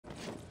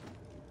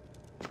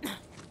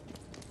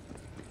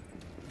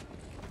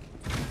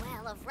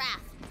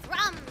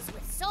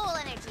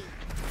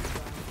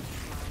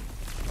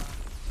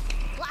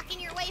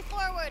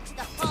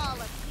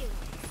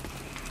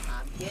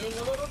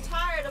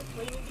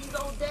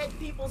fixes old dead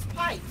people's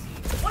pipes.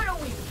 What are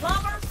we,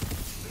 plumbers?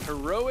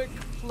 Heroic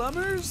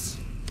plumbers?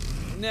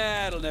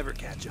 Nah, it'll never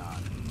catch on.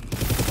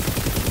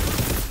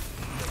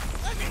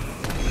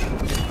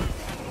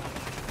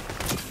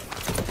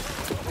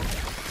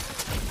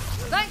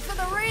 Thanks for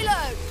the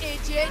reload,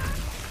 idiot!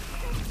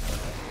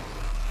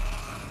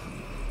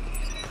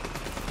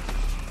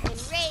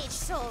 Enraged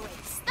soul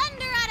rays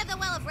thunder out of the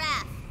Well of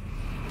Wrath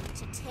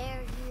to tear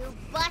you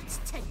butt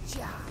to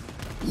job.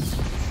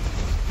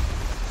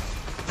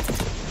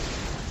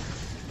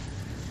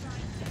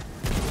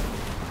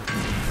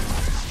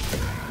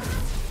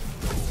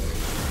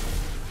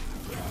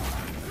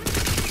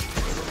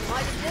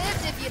 Might have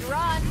lived if you'd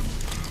run.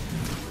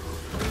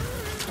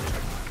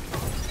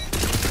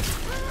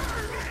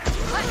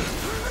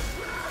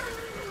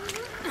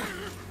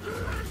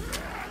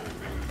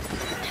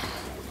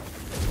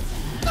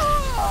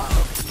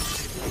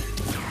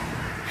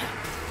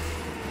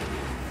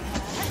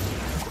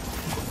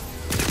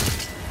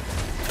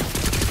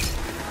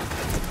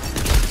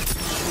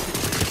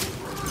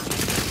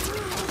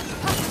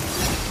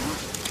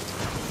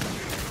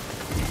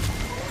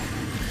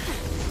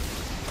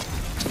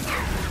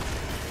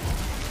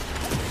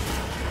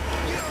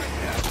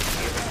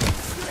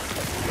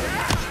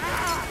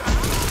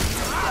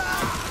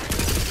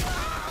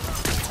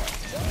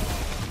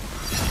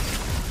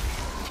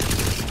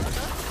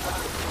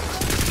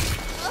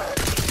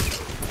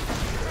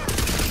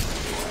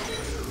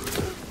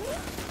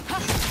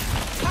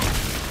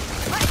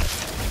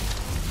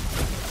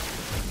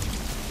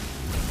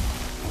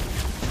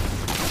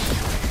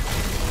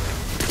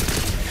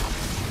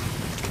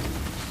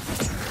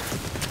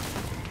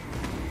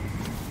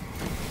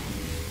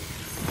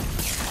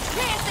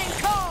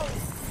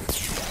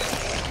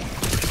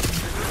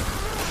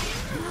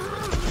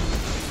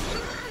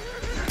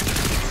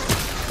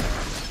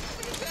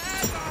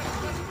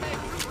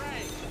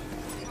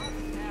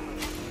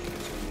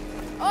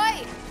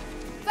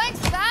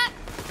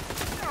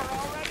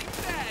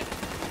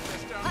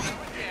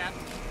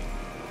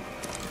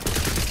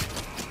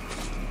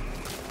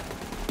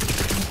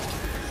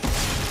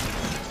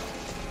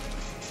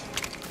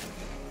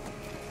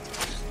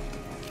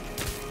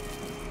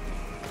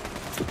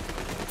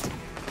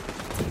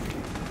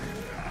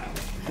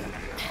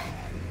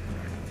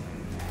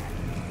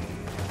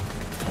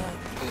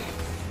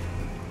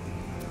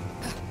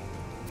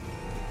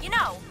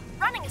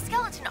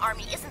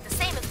 army isn't the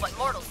same as what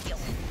mortals deal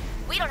with.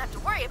 We don't have to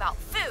worry about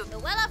food. The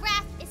Well of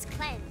Wrath is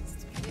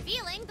cleansed,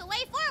 revealing the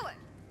way forward.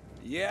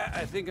 Yeah,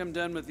 I think I'm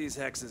done with these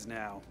hexes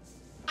now.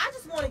 I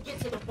just want to get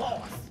to the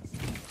boss.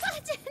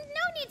 What?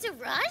 No need to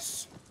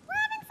rush. We're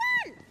having fun.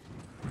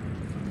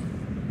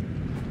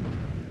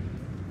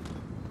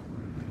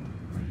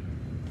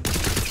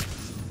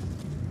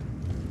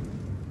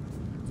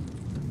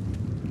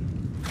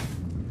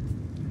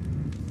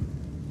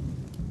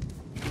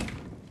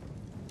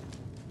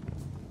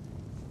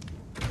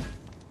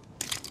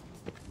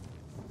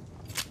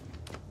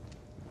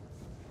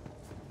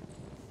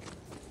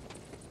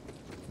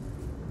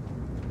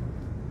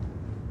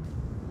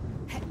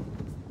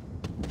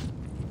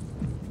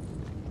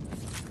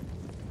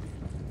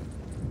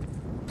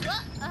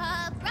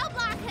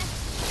 Roadblock.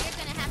 You're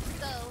gonna have to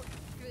go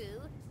through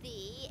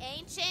the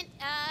ancient,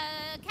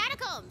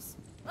 catacombs.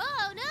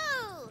 Oh,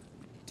 no!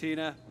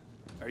 Tina,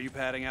 are you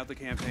padding out the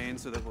campaign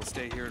so that we'll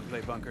stay here and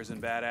play bunkers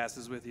and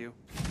badasses with you?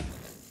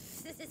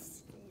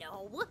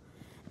 No.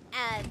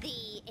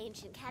 The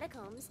ancient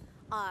catacombs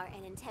are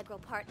an integral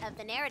part of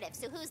the narrative.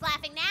 So who's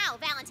laughing now?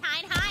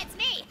 Valentine? Hi, it's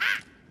me.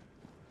 Ha!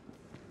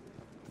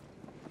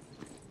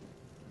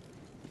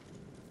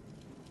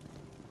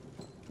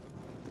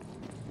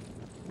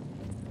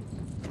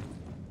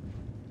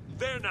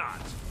 They're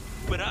not,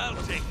 but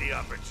I'll take the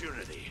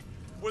opportunity.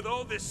 With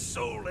all this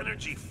soul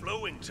energy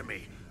flowing to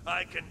me,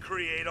 I can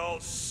create all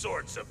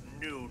sorts of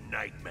new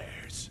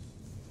nightmares.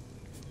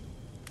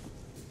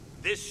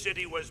 This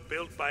city was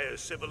built by a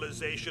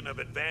civilization of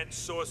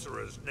advanced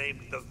sorcerers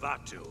named the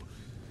Vatu.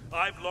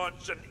 I've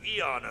launched an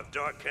eon of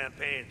dark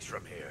campaigns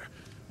from here,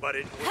 but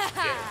it was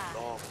dead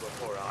long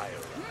before I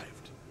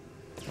arrived.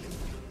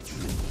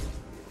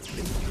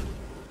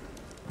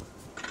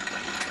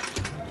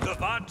 The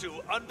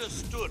Vatu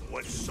understood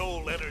what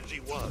soul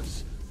energy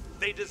was.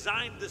 They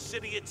designed the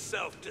city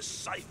itself to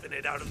siphon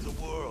it out of the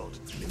world.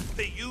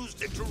 They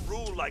used it to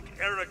rule like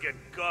arrogant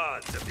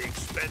gods at the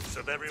expense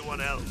of everyone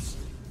else.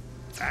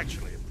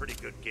 Actually, a pretty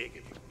good gig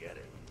if you can get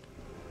it.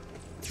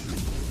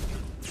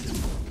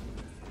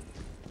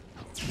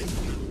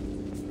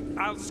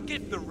 I'll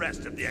skip the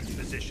rest of the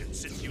exposition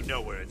since you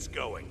know where it's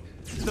going.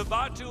 The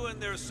Vatu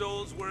and their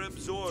souls were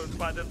absorbed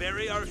by the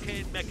very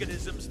arcane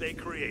mechanisms they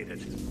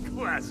created.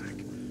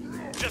 Classic.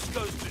 Just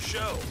goes to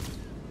show,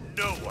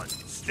 no one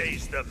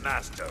stays the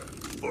master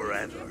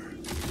forever.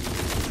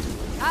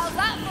 How's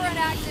that for an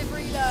active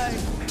reload?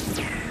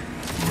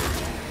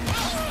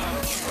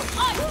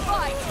 I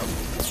fight!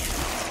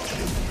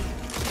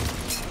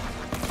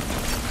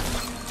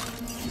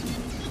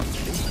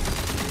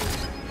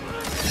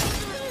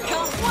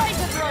 Can't wait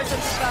to throw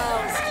some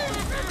spells!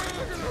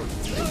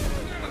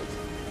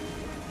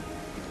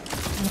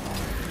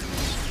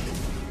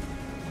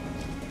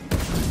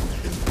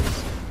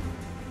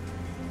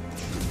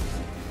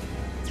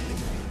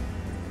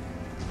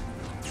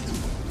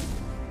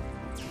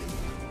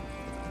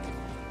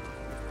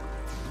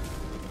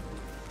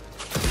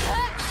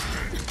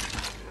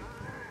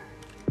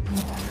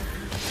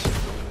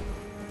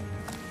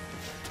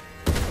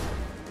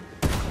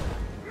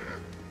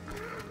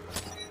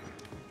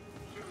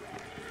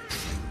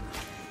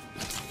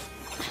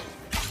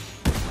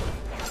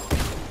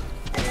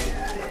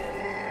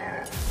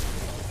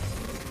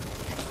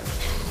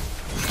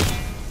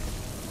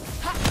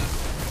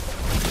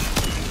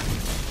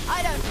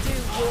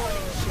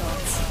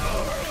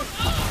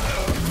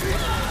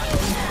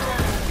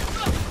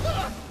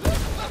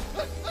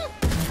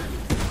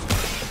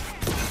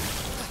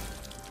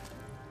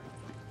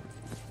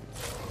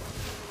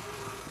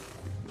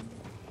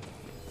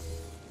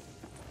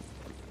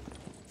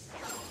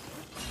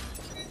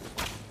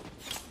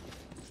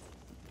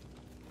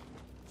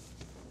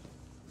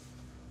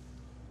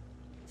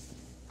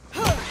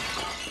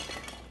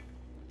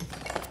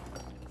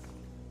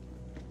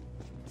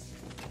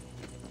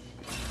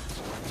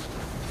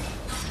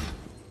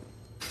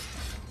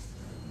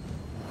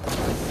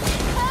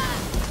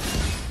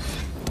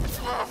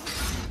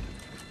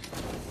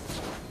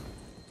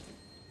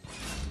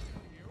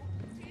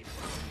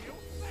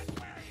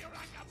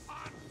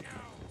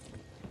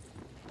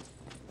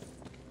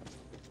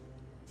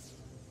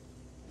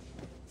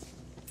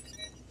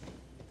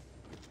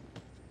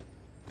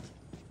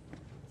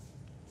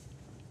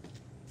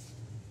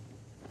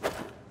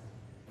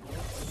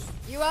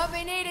 You won't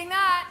be needing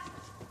that.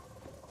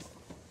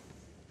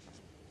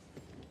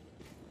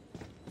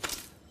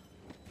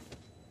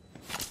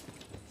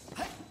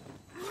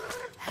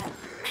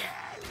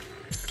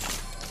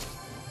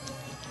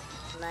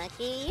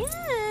 Lucky you.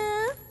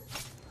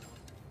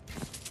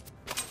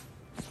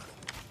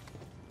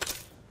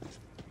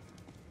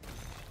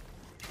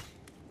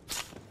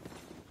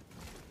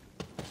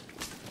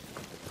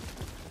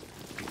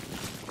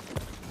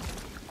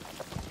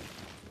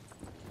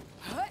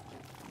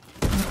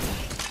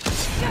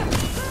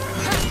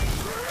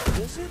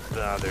 Does it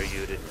bother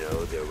you to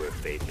know there were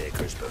fate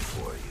makers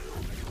before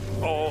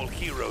you? All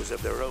heroes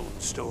of their own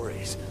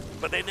stories,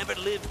 but they never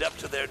lived up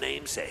to their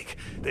namesake.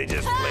 They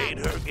just played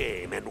her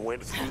game and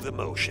went through the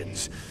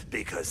motions,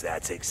 because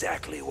that's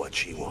exactly what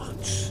she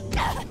wants.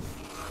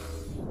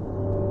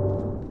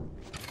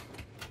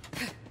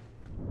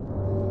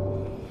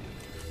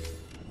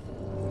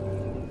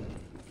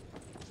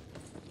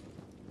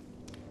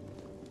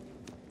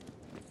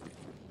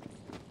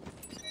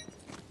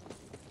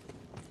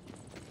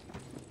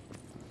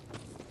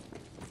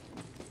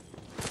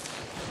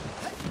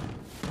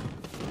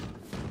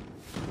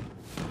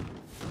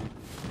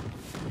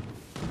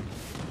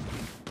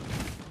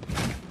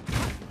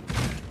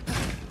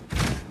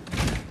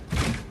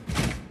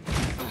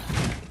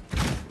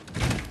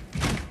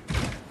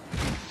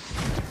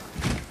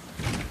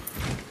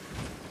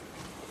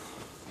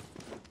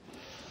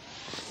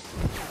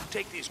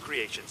 Take these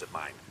creations of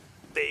mine.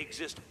 They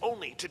exist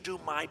only to do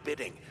my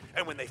bidding.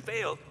 And when they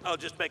fail, I'll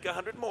just make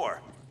 100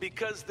 more.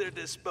 Because they're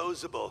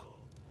disposable.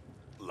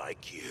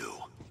 Like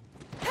you.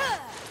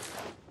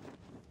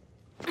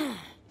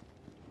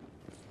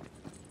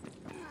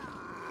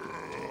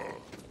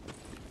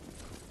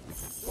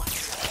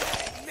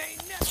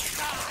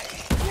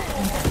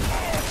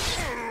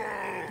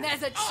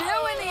 There's a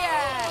chill in the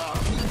air.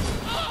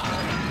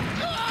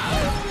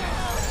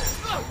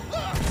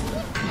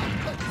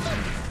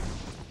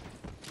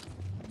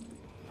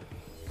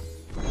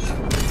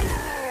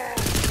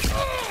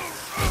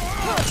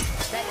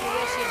 Bet you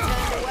wish you'd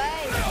turned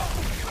away.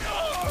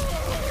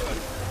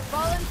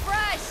 Fallen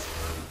fresh.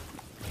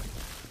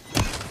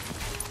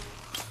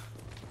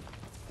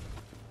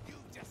 You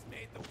just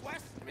made the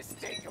worst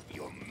mistake of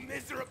your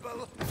miserable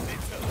little...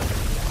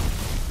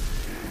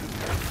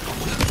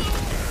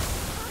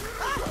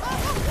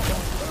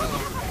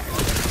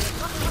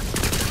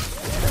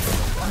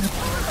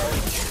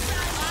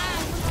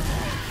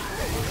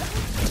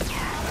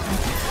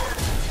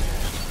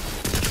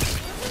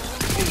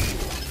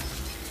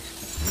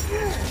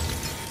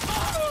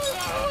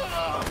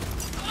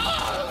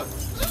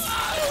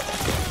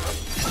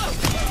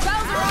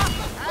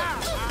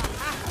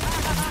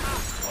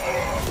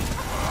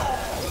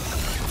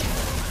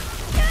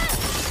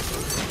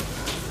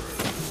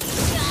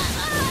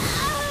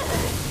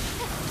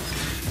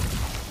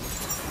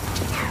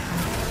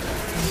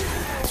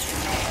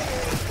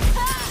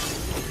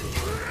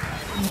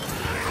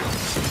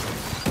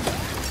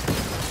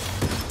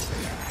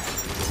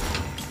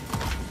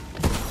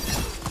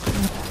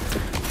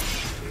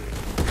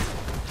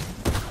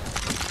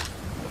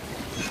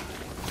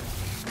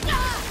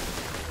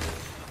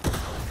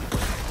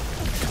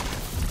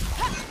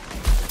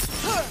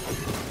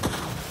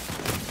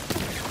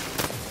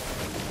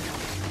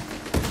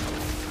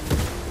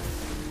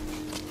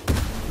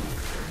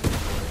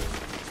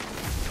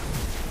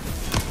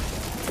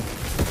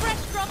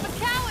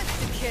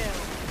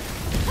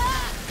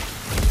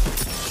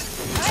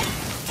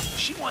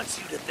 She wants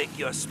you to think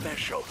you're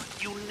special,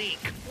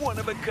 unique, one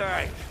of a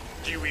kind.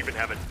 Do you even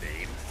have a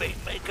name, Fate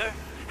Maker?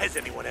 Has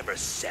anyone ever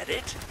said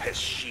it? Has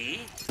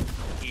she?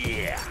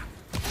 Yeah.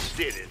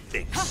 Didn't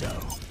think so.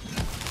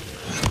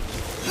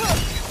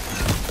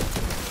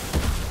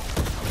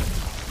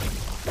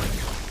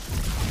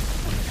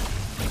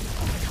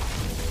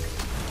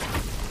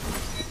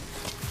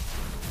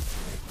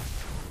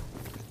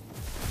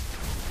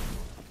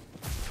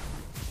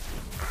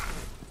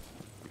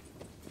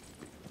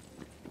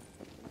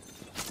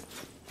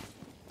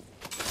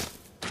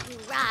 You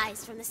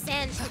rise from the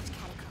sand-choked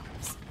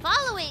catacombs,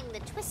 following the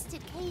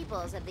twisted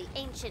cables of the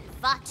ancient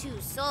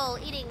Vatu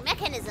soul-eating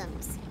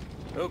mechanisms.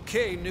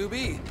 Okay,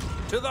 newbie,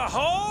 to the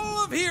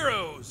Hall of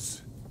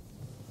Heroes!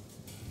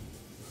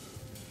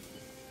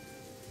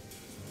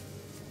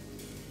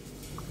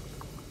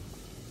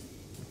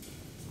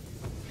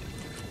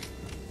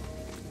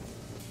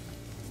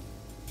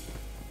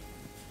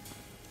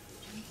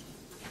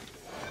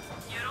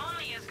 You're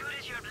only as good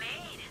as your blade.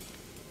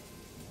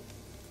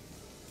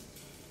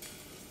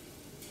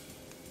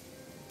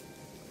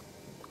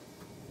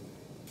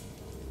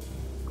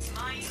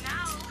 Mine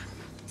now.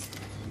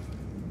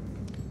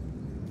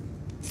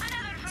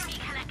 Another for me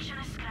collection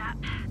of scrap.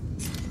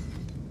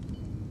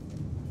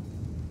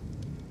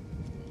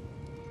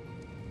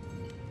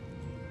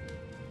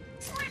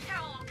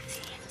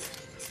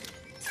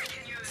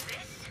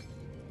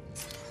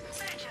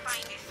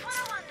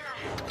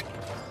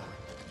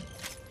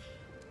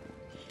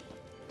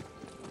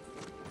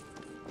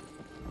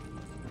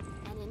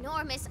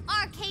 enormous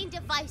arcane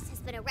device has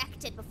been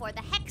erected before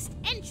the hexed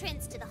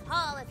entrance to the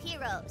Hall of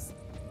Heroes.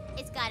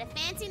 It's got a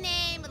fancy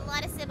name with a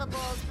lot of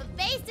syllables, but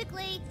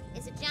basically,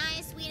 it's a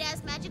giant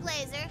sweet-ass magic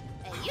laser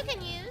that you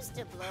can use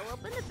to blow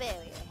open the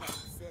barrier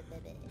hex.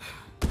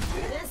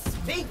 This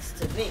speaks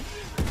to me.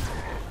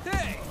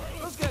 Hey,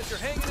 those guys are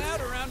hanging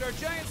out around our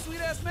giant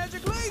sweet-ass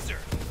magic laser.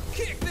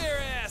 Kick their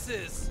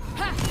asses!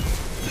 Ha!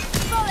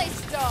 Volley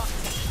stop!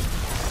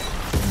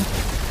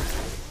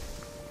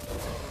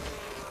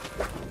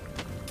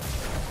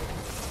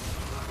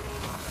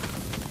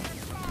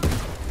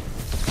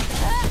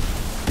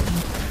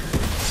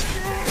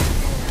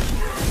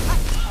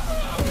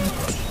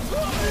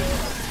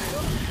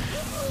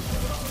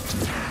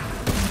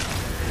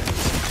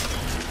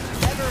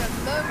 Never a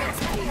moment's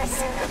peace.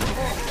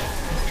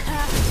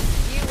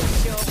 You were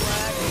short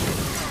work.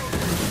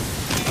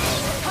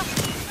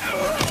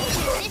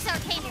 This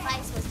arcane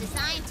device was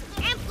designed to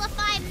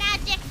amplify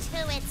magic to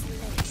its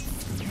limits.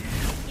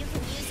 You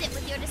can use it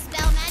with your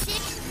dispel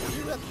magic.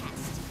 You will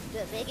cast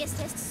the biggest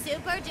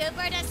super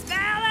duper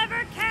dispel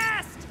ever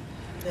cast.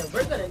 Then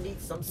we're gonna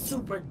need some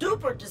super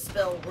duper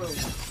dispel room.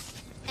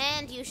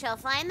 And you shall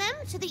find them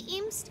to the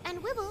eamst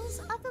and wibbles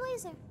of the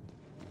laser.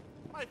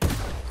 My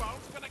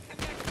phone's gonna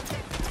connect.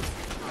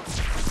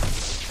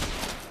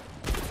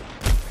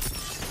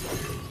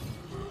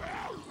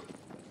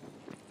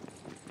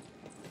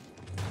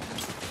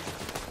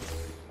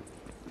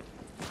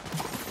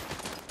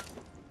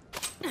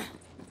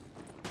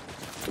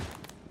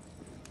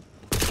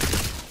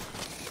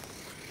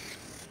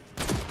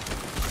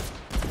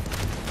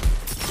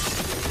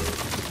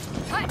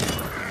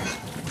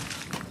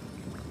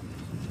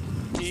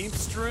 Team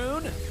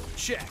strewn?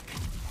 Check.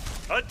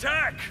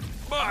 Attack,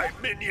 my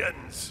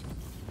minions!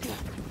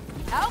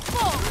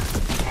 Helpful!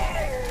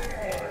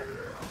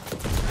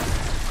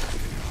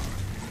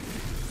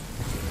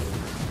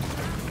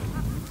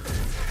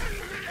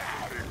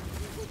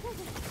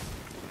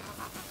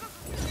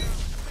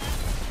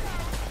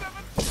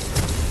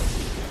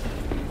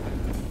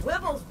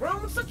 Wibbles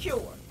room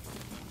secure.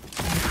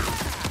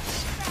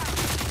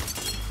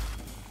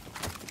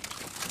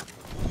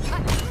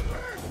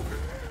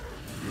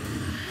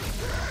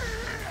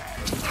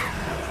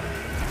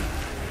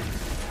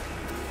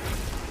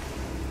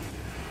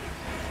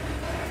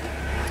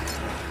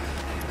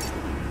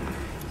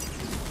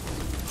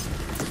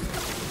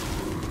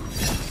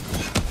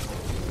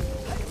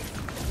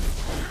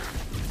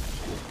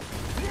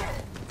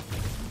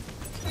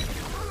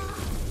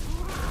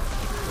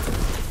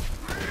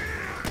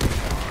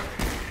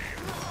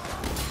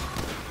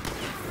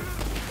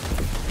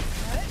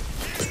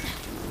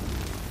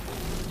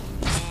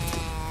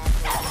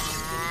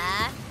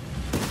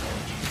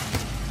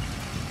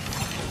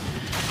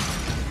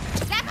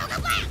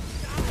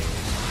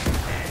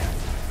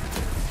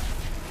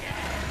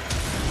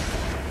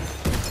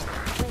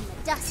 When the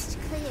dust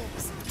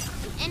clears,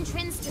 the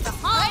entrance to the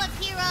Hall of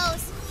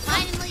Heroes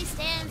finally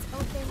stands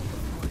open.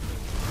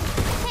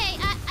 Hey,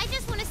 I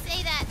just want to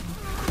say that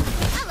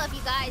I love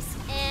you guys,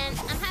 and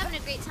I'm having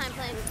a great time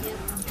playing with you.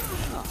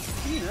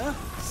 Tina,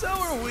 so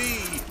are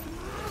we.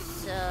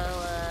 So,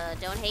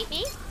 don't hate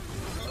me?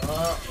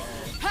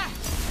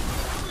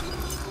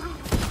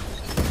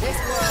 This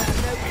world has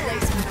no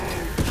place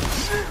for you.